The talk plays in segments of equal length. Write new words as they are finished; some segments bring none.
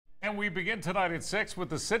And we begin tonight at 6 with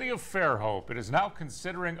the city of Fairhope. It is now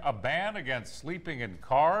considering a ban against sleeping in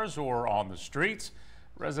cars or on the streets.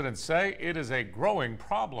 Residents say it is a growing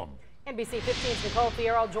problem. NBC 15's Nicole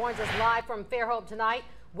Fierro joins us live from Fairhope tonight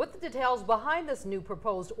with the details behind this new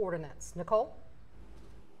proposed ordinance. Nicole?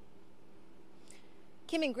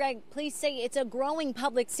 Kim and Greg, police say it's a growing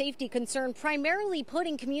public safety concern, primarily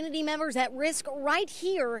putting community members at risk right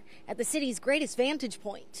here at the city's greatest vantage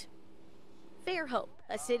point. Fairhope,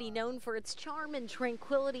 a city known for its charm and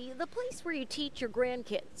tranquility, the place where you teach your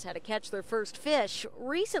grandkids how to catch their first fish,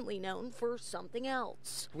 recently known for something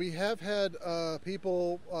else. We have had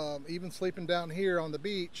people even sleeping down here on the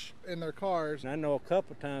beach in their cars. I know a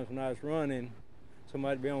couple of times when I was running,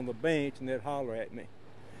 somebody'd be on the bench and they'd holler at me.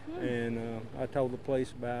 And I told the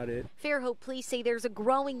police about it. Fairhope police say there's a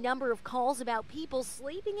growing number of calls about people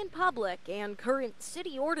sleeping in public, and current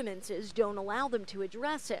city ordinances don't allow them to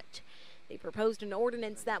address it. They proposed an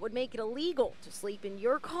ordinance that would make it illegal to sleep in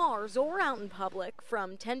your cars or out in public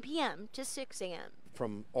from 10 p.m. to 6 a.m.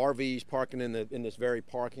 From RVs parking in this very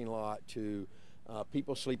parking lot to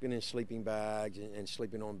people sleeping in sleeping bags and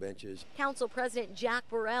sleeping on benches. Council President Jack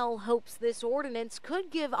Burrell hopes this ordinance could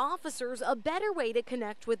give officers a better way to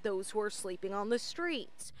connect with those who are sleeping on the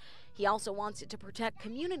streets. He also wants it to protect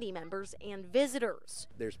community members and visitors.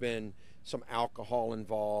 There's been some alcohol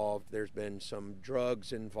involved. There's been some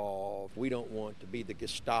drugs involved. We don't want to be the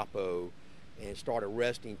Gestapo and start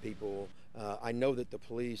arresting people. I know that the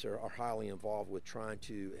police are highly involved with trying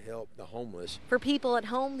to help the homeless. For people at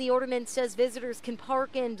home, the ordinance says visitors can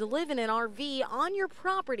park and live in an RV on your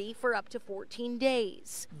property for up to 14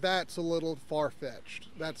 days. That's a little far-fetched.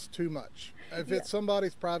 That's too much. If it's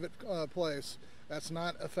somebody's private place, that's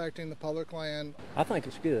not affecting the public land. I think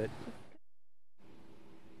it's good.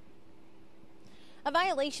 A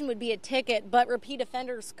violation would be a ticket, but repeat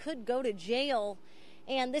offenders could go to jail.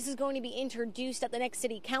 And this is going to be introduced at the next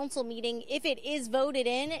city council meeting. If it is voted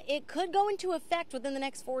in, it could go into effect within the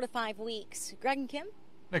next 4 to 5 weeks. Greg and Kim?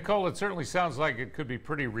 Nicole, it certainly sounds like it could be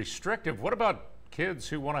pretty restrictive. What about kids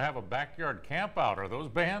who want to have a backyard camp out? Are those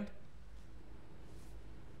banned?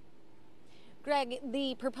 Greg,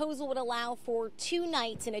 the proposal would allow for 2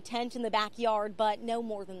 nights in a tent in the backyard, but no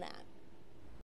more than that.